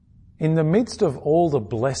In the midst of all the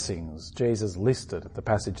blessings Jesus listed at the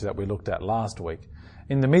passage that we looked at last week,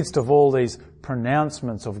 in the midst of all these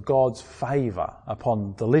pronouncements of God's favour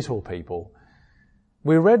upon the little people,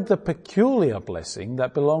 we read the peculiar blessing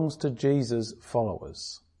that belongs to Jesus'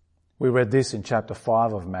 followers. We read this in chapter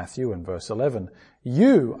 5 of Matthew and verse 11.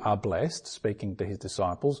 You are blessed, speaking to his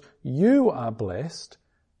disciples, you are blessed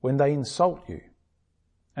when they insult you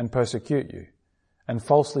and persecute you and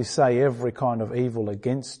falsely say every kind of evil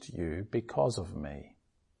against you because of me.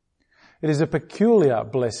 It is a peculiar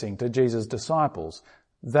blessing to Jesus' disciples,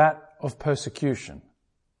 that of persecution.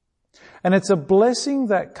 And it's a blessing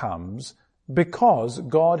that comes because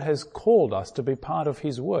God has called us to be part of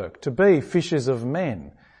his work, to be fishers of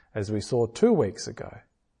men, as we saw 2 weeks ago.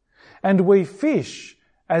 And we fish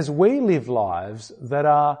as we live lives that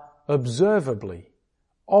are observably,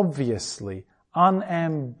 obviously,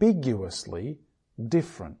 unambiguously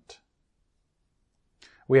different.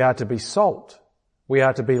 We are to be salt. We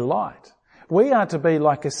are to be light. We are to be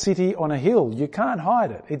like a city on a hill. You can't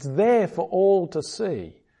hide it. It's there for all to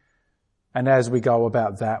see. And as we go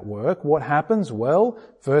about that work, what happens? Well,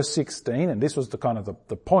 verse 16, and this was the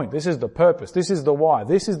point. This is the purpose. This is the why.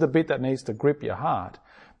 This is the bit that needs to grip your heart.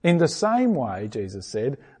 In the same way, Jesus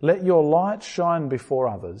said, let your light shine before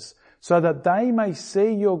others so that they may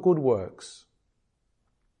see your good works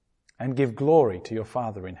and give glory to your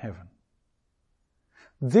Father in heaven.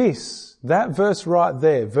 That verse right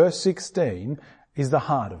there, verse 16, is the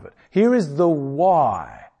heart of it. Here is the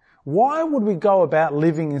why. Why would we go about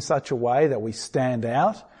living in such a way that we stand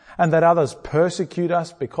out and that others persecute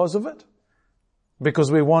us because of it?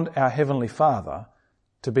 Because we want our Heavenly Father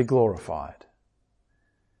to be glorified.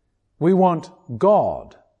 We want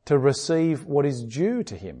God to receive what is due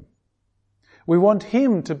to him. We want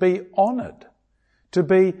him to be honoured, to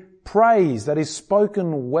be praised, that is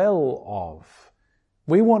spoken well of.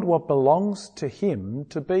 We want what belongs to him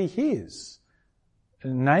to be his,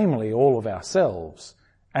 namely all of ourselves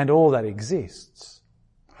and all that exists.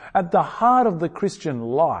 At the heart of the Christian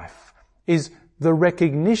life is the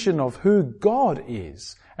recognition of who God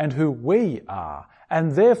is and who we are,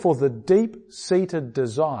 and therefore the deep-seated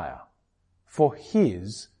desire for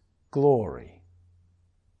his glory.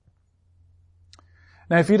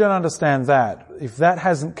 Now, if you don't understand that, if that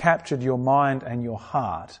hasn't captured your mind and your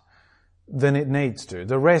heart, then it needs to.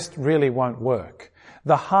 The rest really won't work.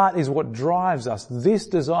 The heart is what drives us. This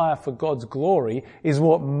desire for God's glory is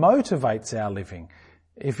what motivates our living.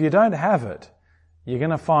 If you don't have it, you're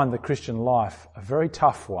going to find the Christian life a very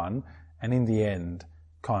tough one, and in the end,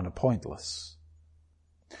 kind of pointless.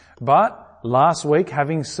 But last week,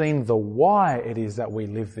 having seen the why it is that we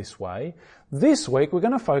live this way, this week we're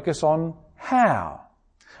going to focus on how.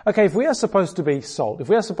 Okay, if we are supposed to be salt, if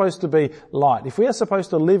we are supposed to be light, if we are supposed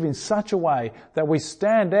to live in such a way that we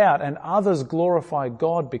stand out and others glorify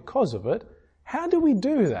God because of it, how do we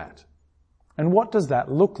do that? And what does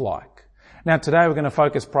that look like? Now today we're going to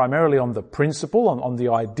focus primarily on the principle, on the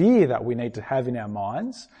idea that we need to have in our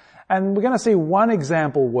minds. And we're going to see one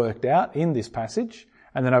example worked out in this passage.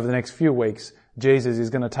 And then over the next few weeks, Jesus is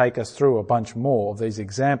going to take us through a bunch more of these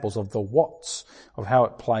examples of the whats of how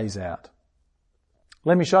it plays out.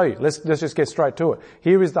 Let me show you. Let's just get straight to it.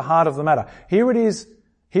 Here is the heart of the matter. Here it is.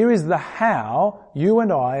 Here is the how you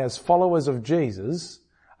and I, as followers of Jesus,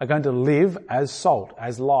 are going to live as salt,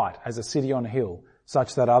 as light, as a city on a hill,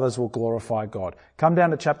 such that others will glorify God. Come down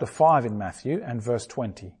to chapter 5 in Matthew and verse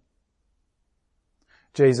 20.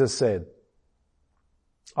 Jesus said,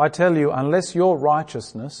 I tell you, unless your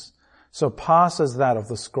righteousness surpasses that of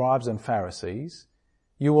the scribes and Pharisees,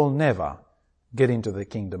 you will never get into the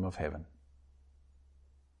kingdom of heaven.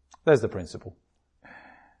 There's the principle.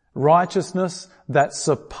 Righteousness that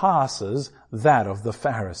surpasses that of the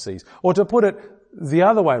Pharisees. Or to put it the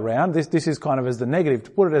other way around, this is kind of as the negative,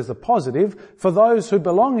 to put it as the positive, for those who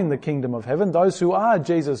belong in the kingdom of heaven, those who are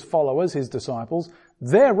Jesus' followers, his disciples,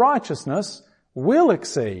 their righteousness will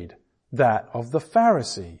exceed that of the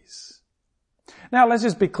Pharisees. Now let's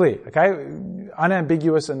just be clear, okay?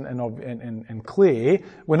 Unambiguous and clear.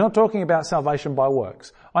 We're not talking about salvation by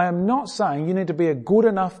works. I am not saying you need to be a good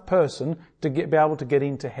enough person to be able to get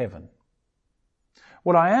into heaven.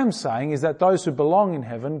 What I am saying is that those who belong in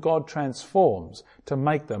heaven, God transforms to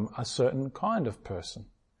make them a certain kind of person.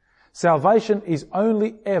 Salvation is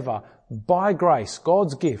only ever by grace,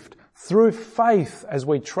 God's gift, through faith as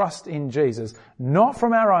we trust in Jesus, not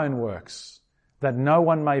from our own works, that no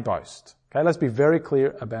one may boast. Okay, let's be very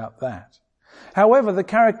clear about that. However, the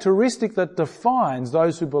characteristic that defines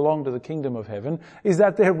those who belong to the kingdom of heaven is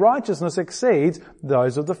that their righteousness exceeds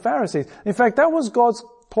those of the Pharisees. In fact, that was God's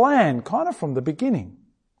plan kind of from the beginning.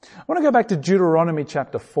 I want to go back to Deuteronomy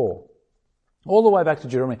chapter 4. All the way back to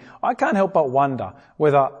Deuteronomy. I can't help but wonder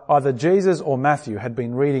whether either Jesus or Matthew had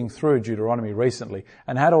been reading through Deuteronomy recently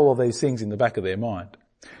and had all of these things in the back of their mind.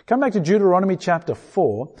 Come back to Deuteronomy chapter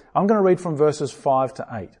 4. I'm going to read from verses 5 to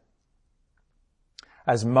 8.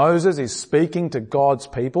 As Moses is speaking to God's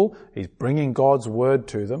people, he's bringing God's word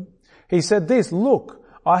to them. He said this, "Look,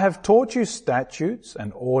 I have taught you statutes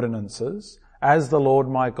and ordinances, as the Lord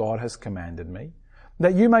my God has commanded me,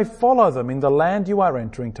 that you may follow them in the land you are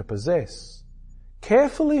entering to possess.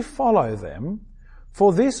 Carefully follow them,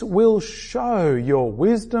 for this will show your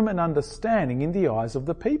wisdom and understanding in the eyes of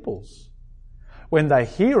the peoples. When they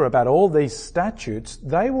hear about all these statutes,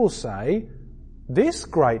 they will say, 'This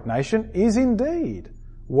great nation is indeed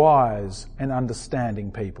wise and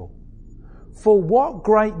understanding people.' For what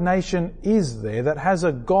great nation is there that has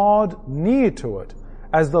a God near to it,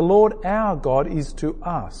 as the Lord our God is to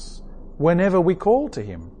us, whenever we call to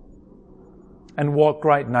him? And what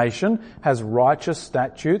great nation has righteous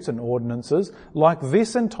statutes and ordinances like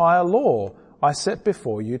this entire law I set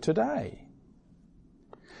before you today?"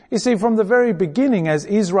 You see, from the very beginning, as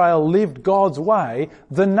Israel lived God's way,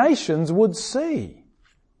 the nations would see,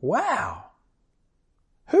 wow,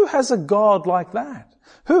 who has a God like that?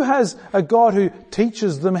 Who has a God who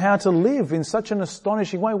teaches them how to live in such an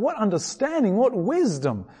astonishing way? What understanding, what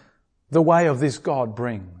wisdom the way of this God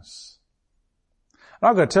brings. And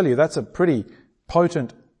I've got to tell you, that's a pretty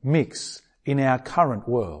potent mix in our current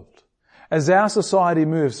world. As our society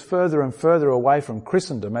moves further and further away from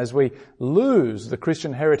Christendom, as we lose the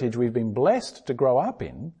Christian heritage we've been blessed to grow up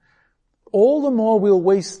in, all the more will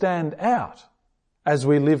we stand out as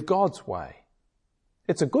we live God's way.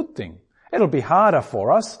 It's a good thing. It'll be harder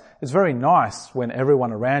for us. It's very nice when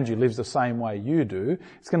everyone around you lives the same way you do.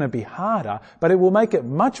 It's going to be harder, but it will make it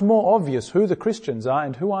much more obvious who the Christians are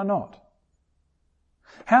and who are not.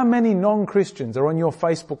 How many non-Christians are on your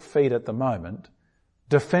Facebook feed at the moment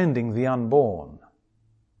defending the unborn?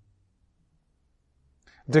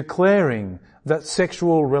 Declaring that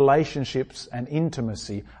sexual relationships and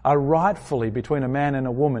intimacy are rightfully between a man and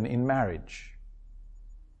a woman in marriage.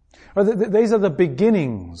 These are the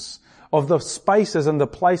beginnings of the spaces and the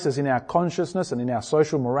places in our consciousness and in our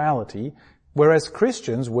social morality where as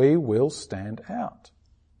Christians we will stand out.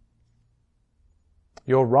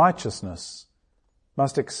 Your righteousness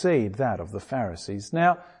must exceed that of the Pharisees.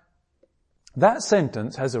 Now, that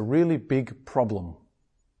sentence has a really big problem.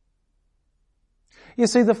 You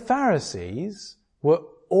see, the Pharisees were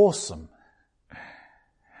awesome.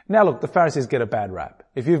 Now look, the Pharisees get a bad rap.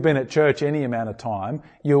 If you've been at church any amount of time,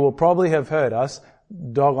 you will probably have heard us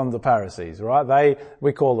dog on the Pharisees, right?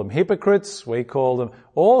 We call them hypocrites, we call them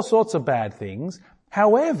all sorts of bad things.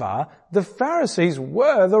 However, the Pharisees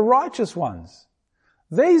were the righteous ones.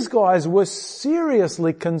 These guys were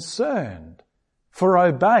seriously concerned for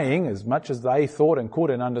obeying as much as they thought and could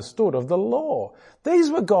and understood of the law.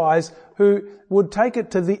 These were guys who would take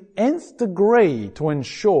it to the nth degree to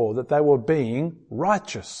ensure that they were being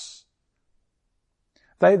righteous.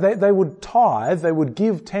 They would tithe, they would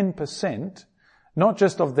give 10%, not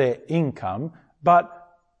just of their income, but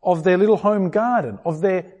of their little home garden, of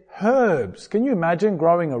their herbs. Can you imagine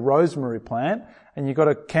growing a rosemary plant and you've got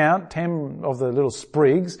to count 10 of the little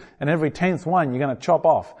sprigs, and every 10th one you're going to chop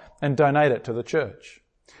off and donate it to the church?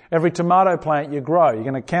 Every tomato plant you grow, you're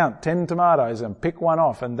going to count 10 tomatoes and pick one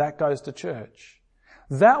off, and that goes to church.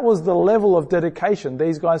 That was the level of dedication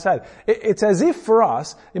these guys had. It's as if for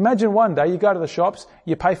us, imagine one day you go to the shops,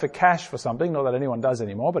 you pay for cash for something, not that anyone does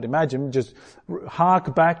anymore, but imagine, just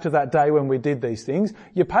hark back to that day when we did these things.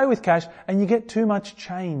 You pay with cash and you get too much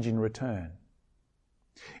change in return.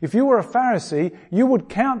 If you were a Pharisee, you would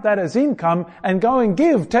count that as income and go and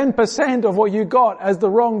give 10% of what you got as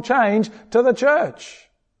the wrong change to the church.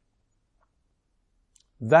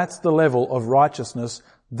 That's the level of righteousness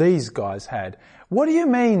these guys had. What do you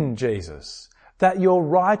mean, Jesus, that your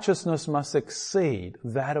righteousness must exceed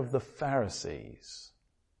that of the Pharisees?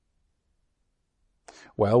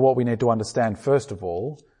 Well, what we need to understand first of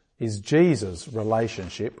all is Jesus'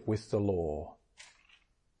 relationship with the law.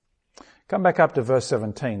 Come back up to verse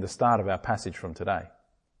 17, the start of our passage from today.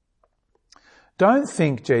 Don't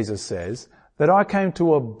think, Jesus says, that I came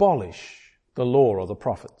to abolish the law or the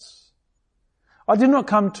prophets. I did not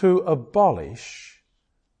come to abolish,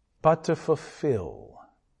 but to fulfill.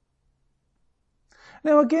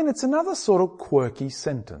 Now again, it's another sort of quirky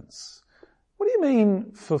sentence. What do you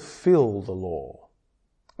mean, fulfill the law?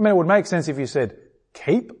 I mean, it would make sense if you said,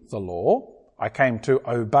 keep the law. I came to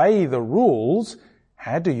obey the rules.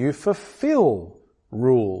 How do you fulfill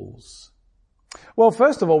rules? Well,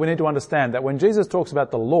 first of all, we need to understand that when Jesus talks about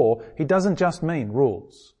the law, he doesn't just mean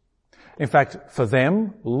rules. In fact, for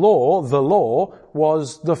them, the law,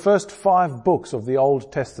 was the first 5 books of the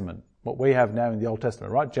Old Testament. What we have now in the Old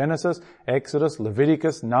Testament, right? Genesis, Exodus,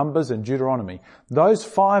 Leviticus, Numbers, and Deuteronomy. Those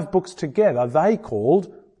 5 books together, they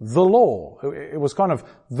called the law. It was kind of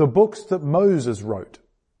the books that Moses wrote.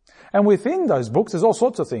 And within those books, there's all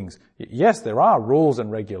sorts of things. Yes, there are rules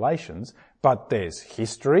and regulations, but there's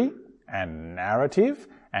history and narrative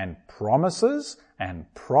and promises and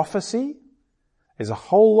prophecy. There's a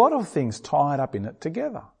whole lot of things tied up in it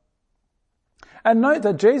together. And note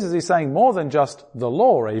that Jesus is saying more than just the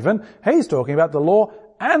law even. He's talking about the law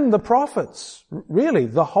and the prophets. Really,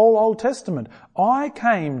 the whole Old Testament. I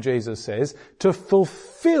came, Jesus says, to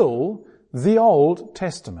fulfill the Old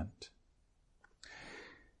Testament.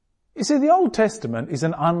 You see, the Old Testament is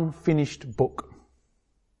an unfinished book.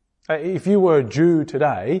 If you were a Jew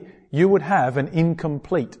today, you would have an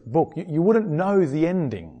incomplete book. You wouldn't know the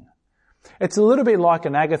ending. It's a little bit like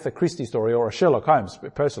an Agatha Christie story or a Sherlock Holmes.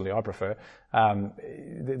 Personally, I prefer.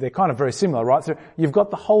 They're kind of very similar, right? So you've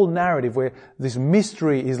got the whole narrative where this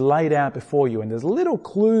mystery is laid out before you and there's little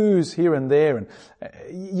clues here and there and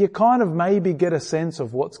you kind of maybe get a sense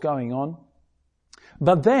of what's going on.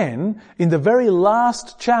 But then, in the very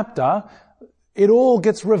last chapter, it all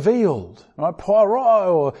gets revealed. Right? Poirot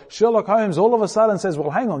or Sherlock Holmes all of a sudden says, well,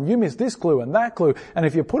 hang on, you missed this clue and that clue. And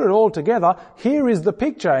if you put it all together, here is the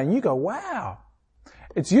picture. And you go, wow.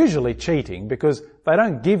 It's usually cheating because they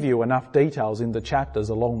don't give you enough details in the chapters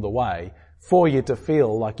along the way for you to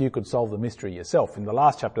feel like you could solve the mystery yourself. In the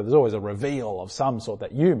last chapter, there's always a reveal of some sort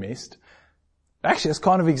that you missed. Actually, it's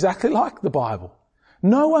kind of exactly like the Bible.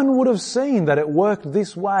 No one would have seen that it worked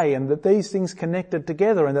this way and that these things connected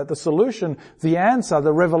together and that the solution, the answer,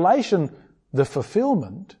 the revelation, the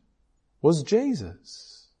fulfillment was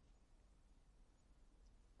Jesus.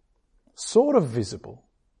 Sort of visible,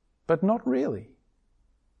 but not really.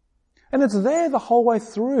 And it's there the whole way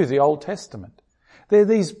through the Old Testament. There are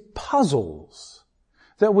these puzzles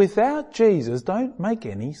that without Jesus don't make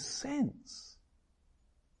any sense.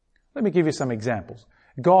 Let me give you some examples.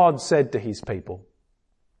 God said to his people,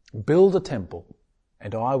 build a temple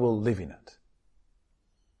and I will live in it.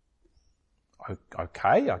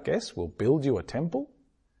 Okay, I guess we'll build you a temple.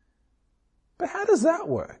 But how does that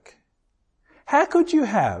work? How could you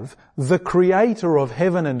have the creator of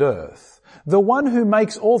heaven and earth, the one who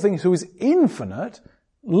makes all things, who is infinite,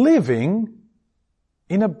 living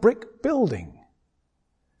in a brick building?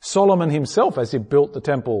 Solomon himself, as he built the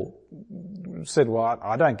temple, said, well,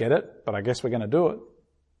 I don't get it, but I guess we're going to do it.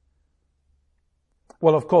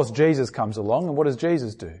 Well, of course, Jesus comes along, and what does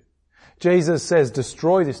Jesus do? Jesus says,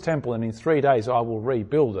 destroy this temple, and in 3 days I will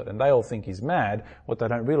rebuild it. And they all think he's mad. What they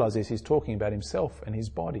don't realize is he's talking about himself and his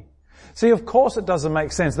body. See, of course it doesn't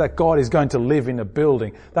make sense that God is going to live in a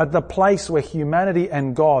building, that the place where humanity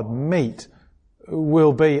and God meet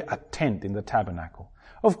will be a tent in the tabernacle.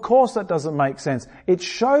 Of course that doesn't make sense. It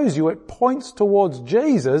shows you, it points towards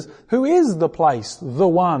Jesus, who is the place, the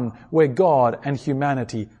one where God and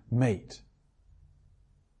humanity meet.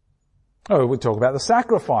 Oh, we talk about the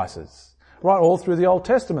sacrifices, right? All through the Old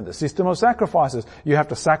Testament, the system of sacrifices. You have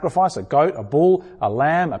to sacrifice a goat, a bull, a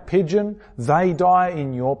lamb, a pigeon. They die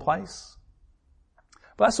in your place.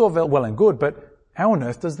 But that's all well and good, but how on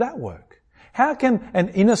earth does that work? How can an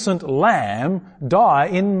innocent lamb die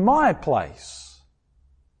in my place?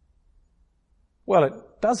 Well, it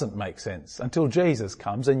doesn't make sense until Jesus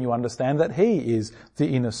comes and you understand that he is the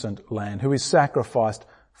innocent lamb who is sacrificed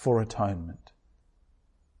for atonement.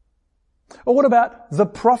 Or what about the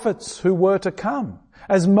prophets who were to come?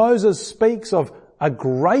 As Moses speaks of a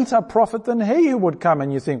greater prophet than he who would come,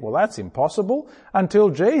 and you think, well, that's impossible, until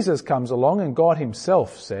Jesus comes along and God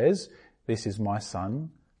himself says, this is my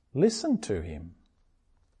son, listen to him.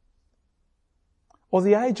 Or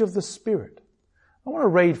the age of the Spirit. I want to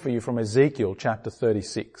read for you from Ezekiel chapter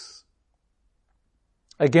 36.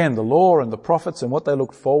 Again, the law and the prophets and what they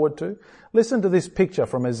looked forward to. Listen to this picture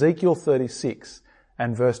from Ezekiel 36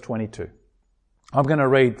 and verse 22. I'm going to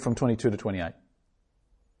read from 22 to 28.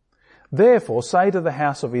 Therefore say to the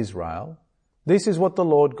house of Israel, this is what the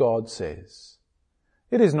Lord God says.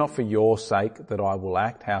 It is not for your sake that I will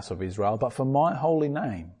act, house of Israel, but for my holy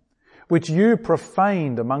name, which you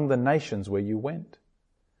profaned among the nations where you went.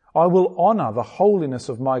 I will honour the holiness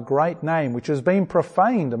of my great name, which has been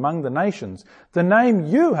profaned among the nations, the name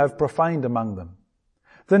you have profaned among them.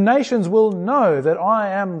 The nations will know that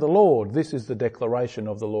I am the Lord. This is the declaration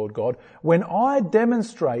of the Lord God. When I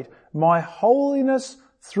demonstrate my holiness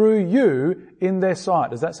through you in their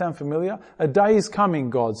sight. Does that sound familiar? A day is coming,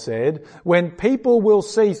 God said, when people will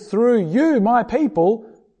see through you, my people,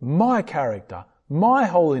 my character, my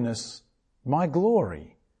holiness, my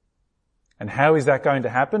glory. And how is that going to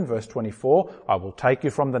happen? Verse 24, I will take you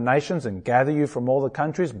from the nations and gather you from all the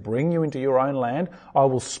countries, bring you into your own land. I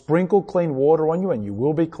will sprinkle clean water on you and you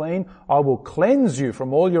will be clean. I will cleanse you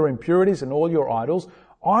from all your impurities and all your idols.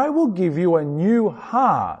 I will give you a new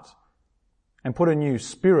heart and put a new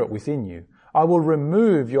spirit within you. I will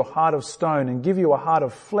remove your heart of stone and give you a heart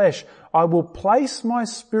of flesh. I will place my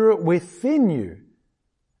spirit within you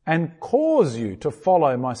and cause you to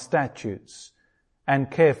follow my statutes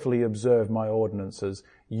and carefully observe my ordinances.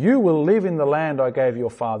 You will live in the land I gave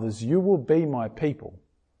your fathers. You will be my people,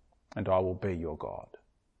 and I will be your God.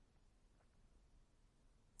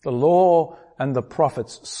 The law and the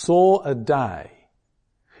prophets saw a day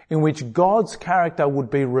in which God's character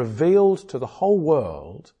would be revealed to the whole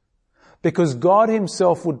world because God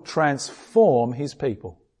himself would transform his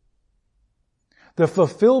people. The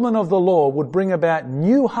fulfillment of the law would bring about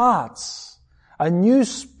new hearts, a new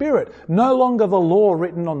spirit, no longer the law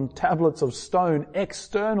written on tablets of stone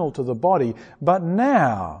external to the body, but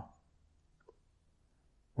now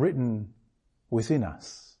written within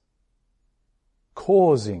us,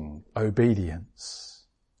 causing obedience.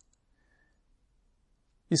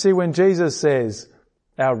 You see, when Jesus says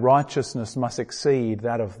our righteousness must exceed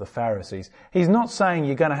that of the Pharisees, he's not saying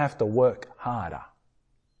you're going to have to work harder.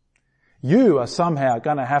 You are somehow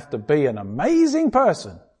going to have to be an amazing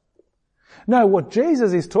person. No, what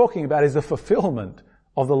Jesus is talking about is the fulfillment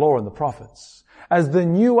of the law and the prophets. As the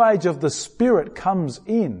new age of the Spirit comes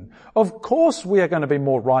in, of course we are going to be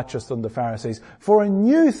more righteous than the Pharisees, for a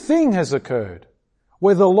new thing has occurred,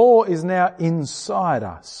 where the law is now inside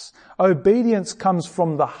us. Obedience comes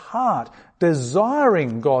from the heart,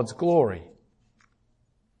 desiring God's glory.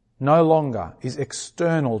 No longer is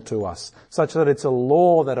external to us, such that it's a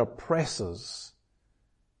law that oppresses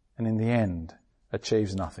and in the end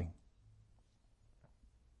achieves nothing.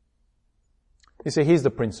 You see, here's the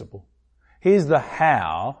principle. Here's the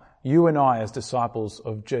how you and I, as disciples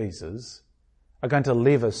of Jesus, are going to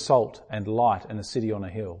live as salt and light in a city on a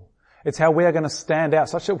hill. It's how we are going to stand out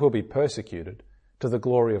such that we'll be persecuted to the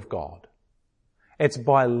glory of God. It's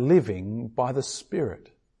by living by the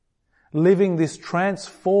Spirit. Living this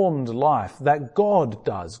transformed life that God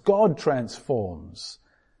does. God transforms.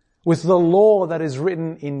 With the law that is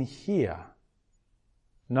written in here,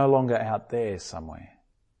 no longer out there somewhere.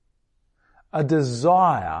 A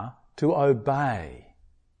desire to obey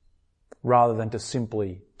rather than to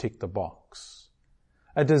simply tick the box.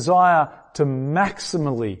 A desire to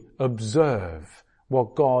maximally observe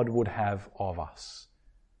what God would have of us.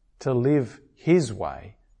 To live his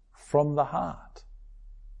way from the heart.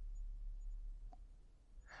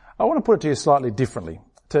 I want to put it to you slightly differently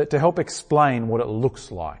to help explain what it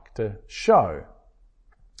looks like, to show.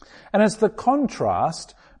 And it's the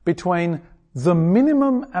contrast between the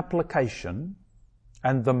minimum application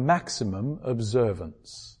and the maximum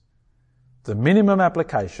observance. The minimum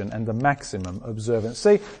application and the maximum observance.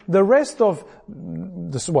 See, the rest of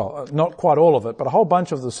this, well, not quite all of it, but a whole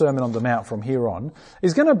bunch of the Sermon on the Mount from here on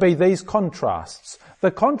is going to be these contrasts.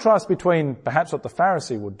 The contrast between perhaps what the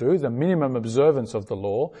Pharisee would do, the minimum observance of the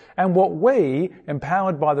law, and what we,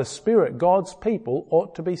 empowered by the Spirit, God's people,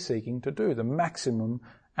 ought to be seeking to do, the maximum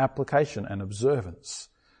application and observance.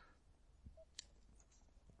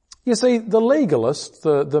 You see, the legalist,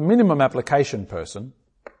 the minimum application person,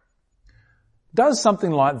 does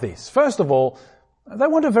something like this. First of all, they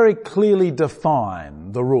want to very clearly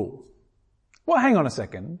define the rule. Well, hang on a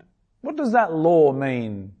second. What does that law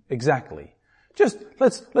mean exactly? Just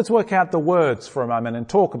let's work out the words for a moment and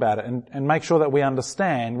talk about it and make sure that we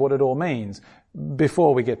understand what it all means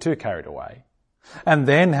before we get too carried away. And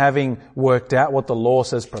then, having worked out what the law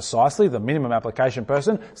says precisely, the minimum application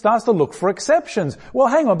person starts to look for exceptions. Well,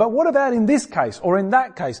 hang on, but what about in this case, or in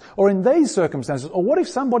that case, or in these circumstances? Or what if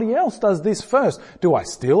somebody else does this first? Do I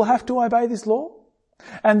still have to obey this law?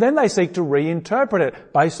 And then they seek to reinterpret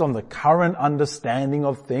it based on the current understanding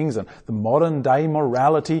of things and the modern day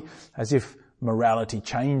morality, as if morality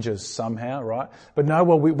changes somehow, right? But no,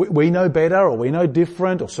 well, we know better, or we know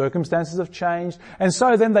different, or circumstances have changed. And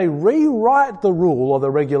so then they rewrite the rule or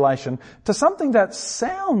the regulation to something that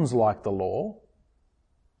sounds like the law,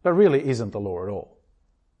 but really isn't the law at all.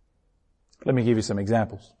 Let me give you some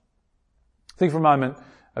examples. Think for a moment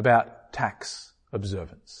about tax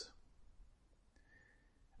observance.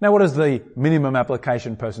 Now, what does the minimum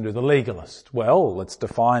application person do, the legalist? Well, let's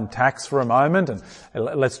define tax for a moment and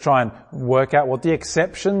let's try and work out what the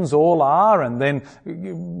exceptions all are, and then,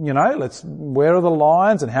 where are the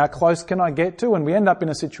lines and how close can I get to? And we end up in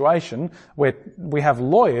a situation where we have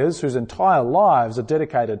lawyers whose entire lives are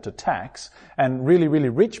dedicated to tax, and really, really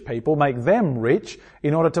rich people make them rich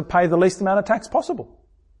in order to pay the least amount of tax possible.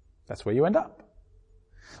 That's where you end up.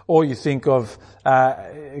 Or you think of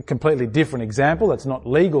a completely different example that's not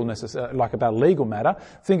legal necessarily, like about legal matter.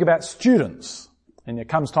 Think about students. And it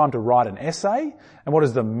comes time to write an essay. And what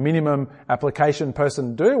does the minimum application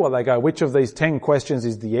person do? Well, they go, which of these 10 questions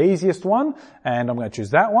is the easiest one? And I'm going to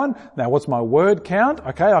choose that one. Now, what's my word count?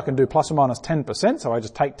 Okay, I can do plus or minus 10%, so I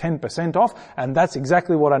just take 10% off. And that's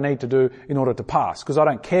exactly what I need to do in order to pass. Because I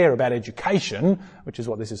don't care about education, which is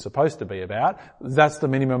what this is supposed to be about. That's the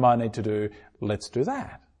minimum I need to do. Let's do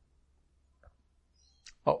that.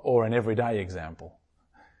 Or an everyday example.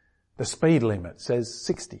 The speed limit says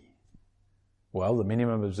 60. Well, the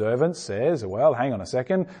minimum observance says, well, hang on a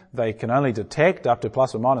second, they can only detect up to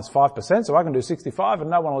plus or minus 5%, so I can do 65 and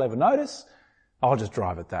no one will ever notice. I'll just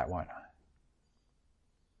drive it that, won't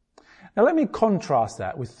I? Now let me contrast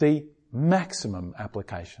that with the maximum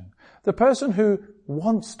application. The person who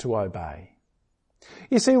wants to obey.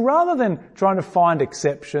 You see, rather than trying to find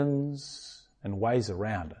exceptions and ways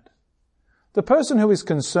around it, the person who is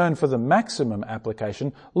concerned for the maximum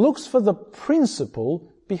application looks for the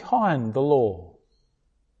principle behind the law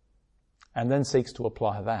and then seeks to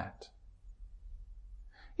apply that.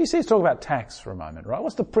 You see, let's talk about tax for a moment, right?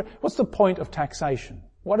 What's the point of taxation?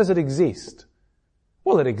 Why does it exist?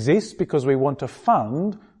 Well, it exists because we want to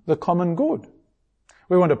fund the common good.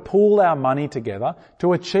 We want to pool our money together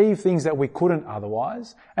to achieve things that we couldn't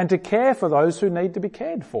otherwise and to care for those who need to be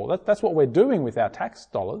cared for. That's what we're doing with our tax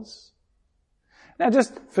dollars. Now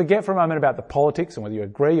just forget for a moment about the politics and whether you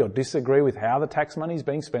agree or disagree with how the tax money is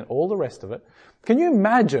being spent, all the rest of it. Can you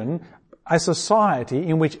imagine a society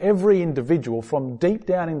in which every individual from deep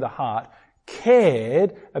down in the heart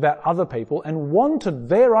cared about other people and wanted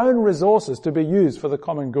their own resources to be used for the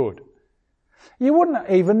common good? You wouldn't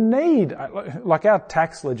even need, like our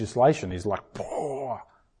tax legislation is like,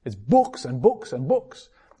 it's books and books and books.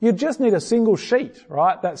 You just need a single sheet,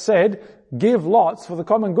 right, that said, give lots for the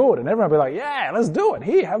common good. And everyone would be like, yeah, let's do it.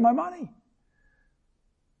 Here, have my money.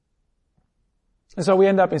 And so we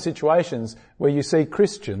end up in situations where you see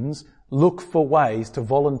Christians look for ways to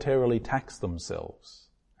voluntarily tax themselves.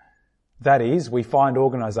 That is, we find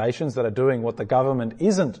organisations that are doing what the government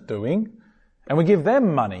isn't doing, and we give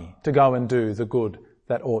them money to go and do the good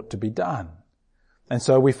that ought to be done. And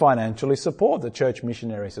so we financially support the Church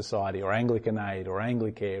Missionary Society or Anglican Aid or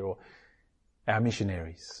Anglicare or our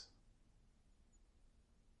missionaries.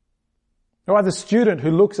 Or the student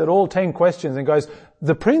who looks at all 10 questions and goes,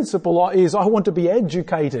 the principle is I want to be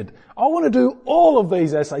educated. I want to do all of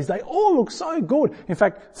these essays. They all look so good. In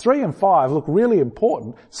fact, 3 and 5 look really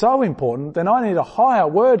important, so important, then I need a higher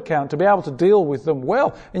word count to be able to deal with them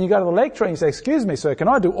well. And you go to the lecturer and you say, excuse me, sir, can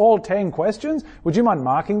I do all 10 questions? Would you mind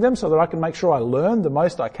marking them so that I can make sure I learn the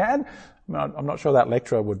most I can? I'm not sure that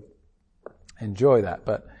lecturer would enjoy that,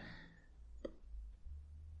 but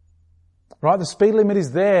right, the speed limit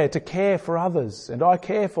is there to care for others, and I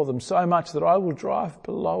care for them so much that I will drive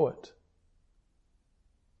below it.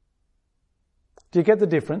 Do you get the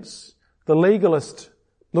difference? The legalist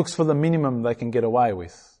looks for the minimum they can get away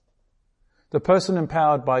with. The person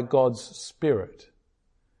empowered by God's Spirit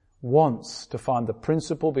wants to find the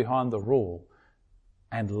principle behind the rule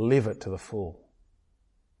and live it to the full.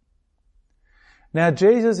 Now,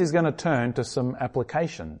 Jesus is going to turn to some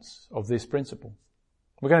applications of this principle.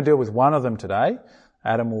 We're going to deal with one of them today.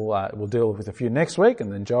 Adam will deal with a few next week,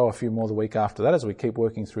 and then Joe a few more the week after that as we keep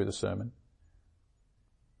working through the sermon.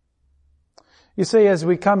 You see, as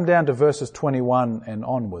we come down to verses 21 and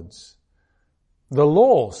onwards, the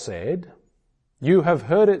law said, you have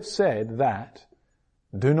heard it said that,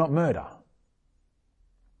 do not murder.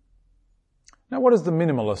 Now what does the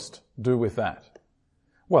minimalist do with that?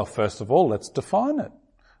 Well, first of all, let's define it.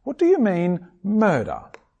 What do you mean murder?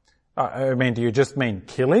 Do you just mean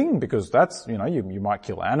killing? Because that's, you might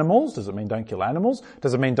kill animals. Does it mean don't kill animals?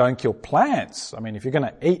 Does it mean don't kill plants? If you're going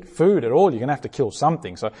to eat food at all, you're going to have to kill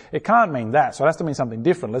something. So it can't mean that. So it has to mean something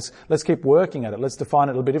different. Let's keep working at it. Let's define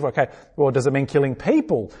it a little bit different. Okay, well, does it mean killing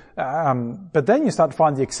people? But then you start to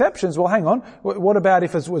find the exceptions. Well, hang on. What about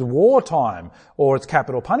if it was wartime, or it's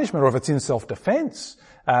capital punishment, or if it's in self-defense?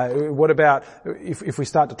 What about if we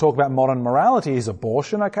start to talk about modern morality? Is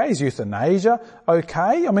abortion okay? Is euthanasia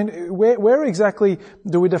okay? Where exactly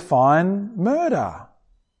do we define murder?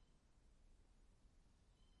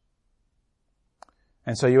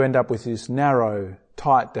 And so you end up with this narrow,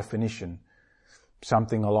 tight definition,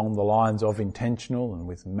 something along the lines of intentional and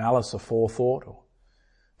with malice aforethought. Or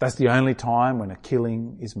that's the only time when a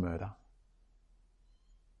killing is murder.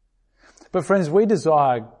 But friends, we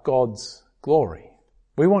desire God's glory.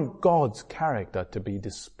 We want God's character to be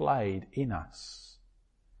displayed in us.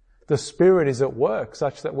 The Spirit is at work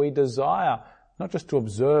such that we desire not just to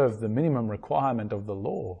observe the minimum requirement of the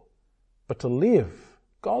law, but to live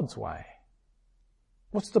God's way.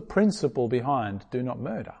 What's the principle behind do not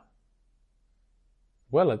murder?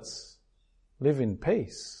 Well, it's live in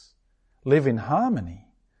peace, live in harmony,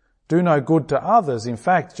 do no good to others. In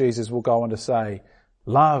fact, Jesus will go on to say,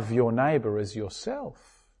 love your neighbour as yourself.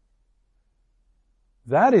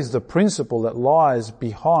 That is the principle that lies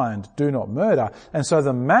behind do not murder. And so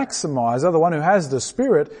the maximizer, the one who has the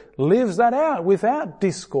Spirit, lives that out without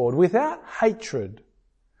discord, without hatred.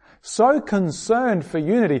 So concerned for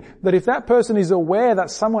unity that if that person is aware that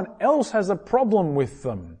someone else has a problem with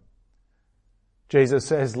them, Jesus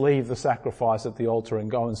says, leave the sacrifice at the altar and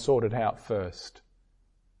go and sort it out first.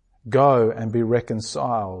 Go and be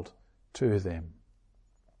reconciled to them.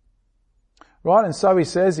 Right, and so he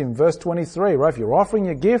says in verse 23, right, if you're offering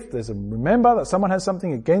a gift, remember that someone has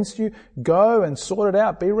something against you, go and sort it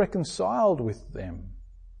out, be reconciled with them.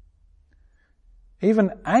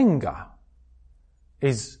 Even anger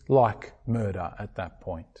is like murder at that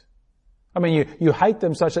point. I mean, you hate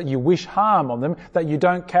them such that you wish harm on them, that you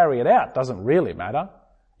don't carry it out. Doesn't really matter.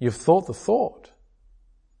 You've thought the thought.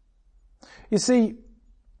 You see,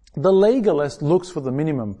 the legalist looks for the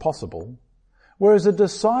minimum possible, whereas a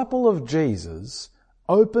disciple of Jesus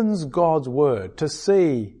opens God's word to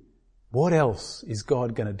see what else is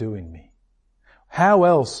God going to do in me. How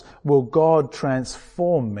else will God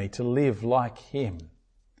transform me to live like Him?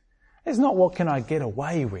 It's not what can I get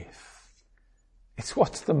away with. It's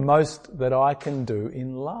what's the most that I can do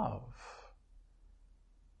in love.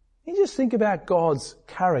 You just think about God's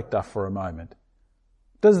character for a moment.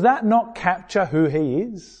 Does that not capture who He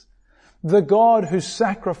is? The God who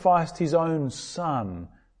sacrificed His own Son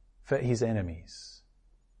for His enemies.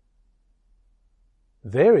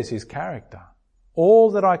 There is His character.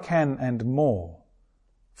 All that I can and more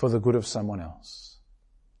for the good of someone else.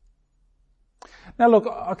 Now look,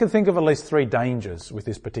 I can think of at least 3 dangers with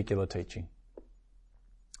this particular teaching.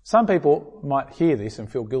 Some people might hear this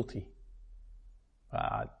and feel guilty.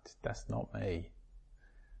 That's not me.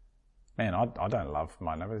 Man, I don't love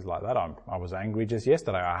my neighbours like that. I was angry just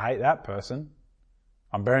yesterday. I hate that person.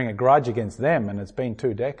 I'm bearing a grudge against them, and it's been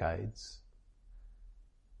 2 decades.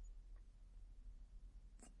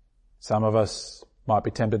 Some of us might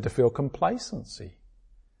be tempted to feel complacency.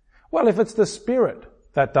 Well, if it's the Spirit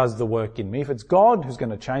that does the work in me, if it's God who's going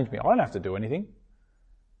to change me, I don't have to do anything.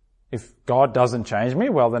 If God doesn't change me,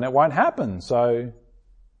 well, then it won't happen. So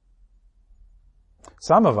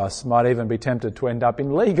some of us might even be tempted to end up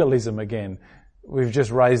in legalism again. We've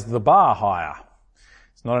just raised the bar higher.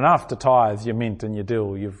 It's not enough to tithe your mint and your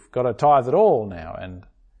dill. You've got to tithe it all now. And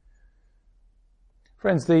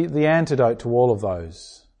friends, the antidote to all of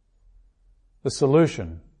those, the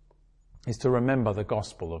solution, is to remember the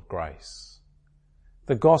gospel of grace.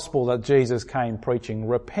 The gospel that Jesus came preaching,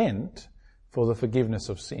 repent for the forgiveness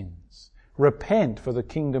of sins. Repent, for the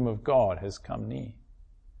kingdom of God has come near.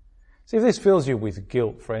 See, if this fills you with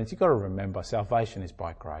guilt, friends, you've got to remember salvation is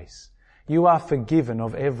by grace. You are forgiven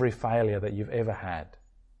of every failure that you've ever had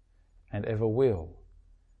and ever will.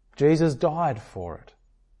 Jesus died for it.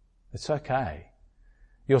 It's okay.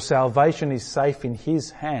 Your salvation is safe in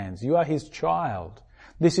His hands. You are His child.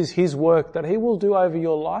 This is His work that He will do over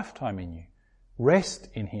your lifetime in you. Rest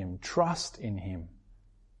in Him. Trust in Him.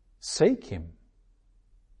 Seek Him.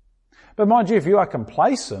 But mind you, if you are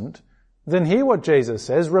complacent, then hear what Jesus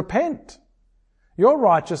says, repent. Your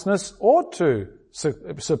righteousness ought to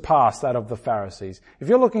surpass that of the Pharisees. If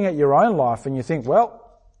you're looking at your own life and you think,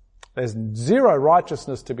 well, there's zero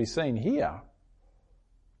righteousness to be seen here,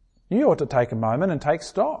 you ought to take a moment and take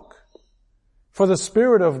stock. For the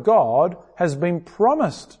Spirit of God has been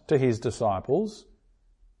promised to His disciples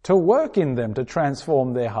to work in them to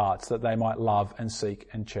transform their hearts that they might love and seek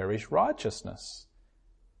and cherish righteousness.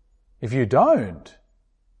 If you don't,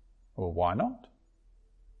 well, why not?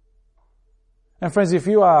 And friends, if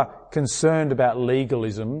you are concerned about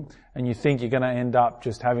legalism and you think you're going to end up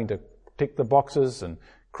just having to tick the boxes and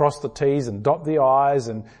cross the T's and dot the I's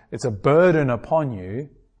and it's a burden upon you,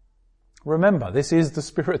 remember, this is the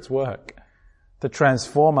Spirit's work to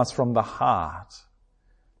transform us from the heart,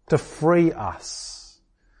 to free us,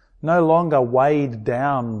 no longer weighed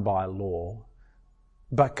down by law,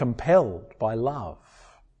 but compelled by love.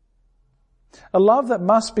 A love that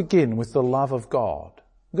must begin with the love of God.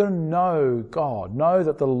 We've got to know God, know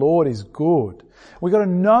that the Lord is good. We've got to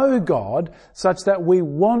know God such that we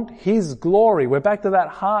want His glory. We're back to that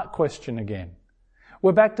heart question again.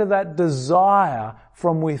 We're back to that desire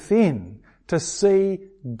from within to see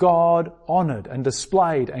God honoured and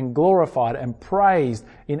displayed and glorified and praised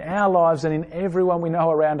in our lives and in everyone we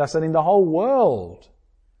know around us and in the whole world.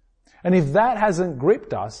 And if that hasn't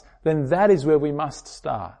gripped us, then that is where we must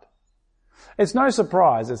start. It's no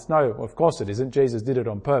surprise, of course it isn't, Jesus did it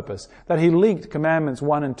on purpose, that he linked commandments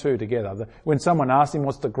 1 and 2 together. When someone asked him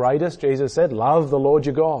what's the greatest, Jesus said, love the Lord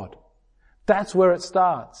your God. That's where it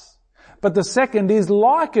starts. But the second is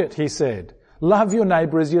like it, he said. Love your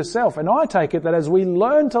neighbour as yourself. And I take it that as we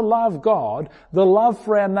learn to love God, the love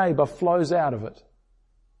for our neighbour flows out of it.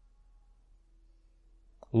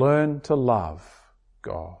 Learn to love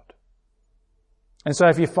God. And so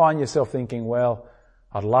if you find yourself thinking, well,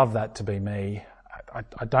 I'd love that to be me,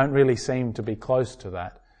 I don't really seem to be close to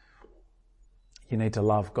that, you need to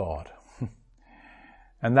love God.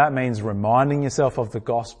 And that means reminding yourself of the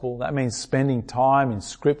gospel. That means spending time in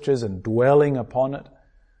scriptures and dwelling upon it.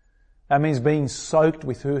 That means being soaked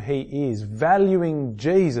with who he is, valuing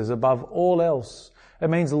Jesus above all else. It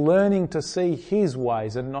means learning to see his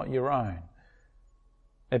ways and not your own.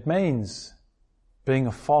 It means being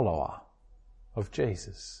a follower of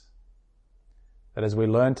Jesus. That as we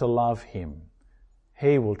learn to love him,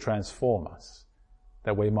 he will transform us,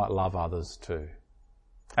 that we might love others too.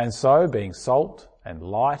 And so, being salt and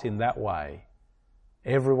light in that way,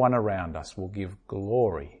 everyone around us will give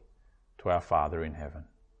glory to our Father in heaven.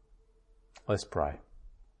 Let's pray.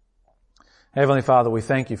 Heavenly Father, we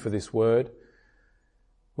thank you for this word.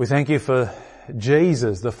 We thank you for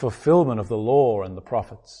Jesus, the fulfillment of the law and the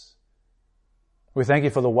prophets. We thank you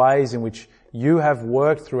for the ways in which you have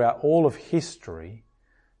worked throughout all of history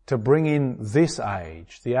to bring in this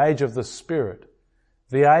age, the age of the Spirit,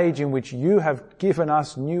 the age in which you have given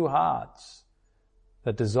us new hearts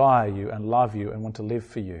that desire you and love you and want to live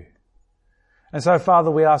for you. And so,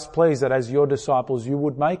 Father, we ask, please, that as your disciples, you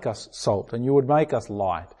would make us salt and you would make us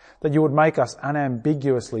light, that you would make us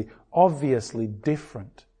unambiguously, obviously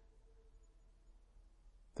different,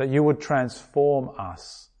 that you would transform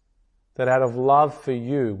us, that out of love for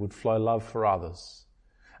you would flow love for others.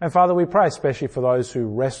 And Father, we pray especially for those who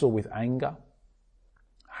wrestle with anger,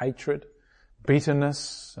 hatred,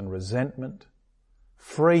 bitterness and resentment.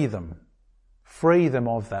 Free them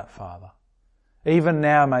of that, Father. Even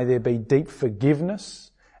now may there be deep forgiveness,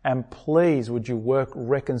 and please would you work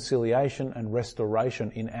reconciliation and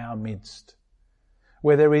restoration in our midst.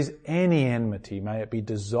 Where there is any enmity, may it be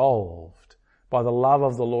dissolved by the love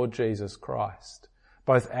of the Lord Jesus Christ.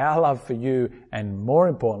 Both our love for you and, more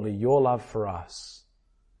importantly, your love for us.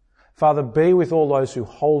 Father, be with all those who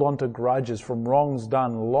hold on to grudges from wrongs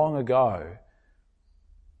done long ago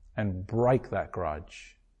and break that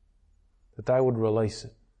grudge, that they would release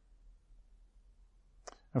it.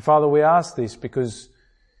 And Father, we ask this because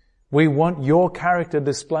we want your character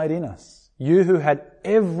displayed in us. You who had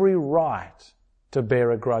every right to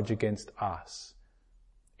bear a grudge against us,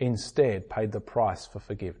 instead paid the price for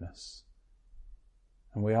forgiveness.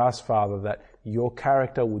 And we ask, Father, that your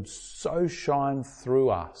character would so shine through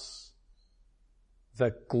us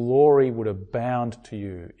that glory would abound to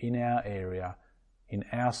you in our area, in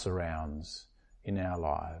our surrounds, in our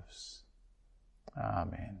lives.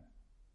 Amen.